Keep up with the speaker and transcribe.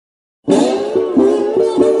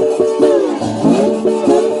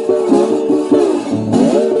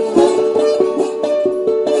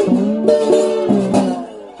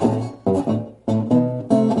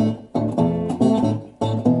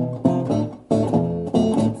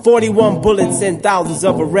41 bullets and thousands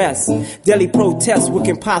of arrests. Daily protests, what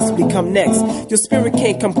can possibly come next? Your spirit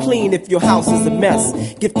can't come clean if your house is a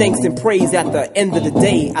mess. Give thanks and praise at the end of the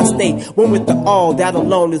day. I stay one with the all, that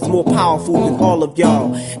alone is more powerful than all of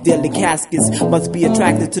y'all. Deadly caskets must be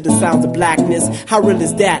attracted to the sounds of blackness. How real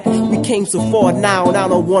is that? We came so far now and I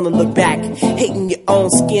don't wanna look back. Hating your own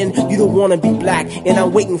skin, you don't wanna be black. And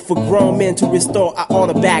I'm waiting for grown men to restore our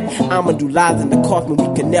order back. I'ma do lies in the coffin,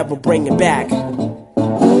 we can never bring it back.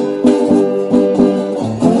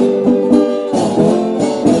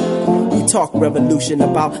 Talk revolution,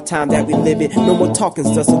 about time that we live it. No more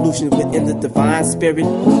talking's the solution within the divine spirit.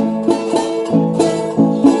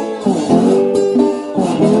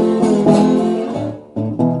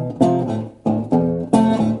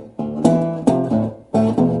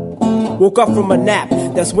 Woke up from a nap,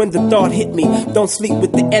 that's when the thought hit me. Don't sleep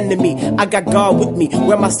with the enemy, I got God with me.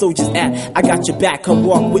 Where my soldiers at? I got your back, come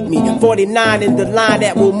walk with me. 49 in the line,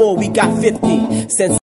 at Wilmore we got 50. Since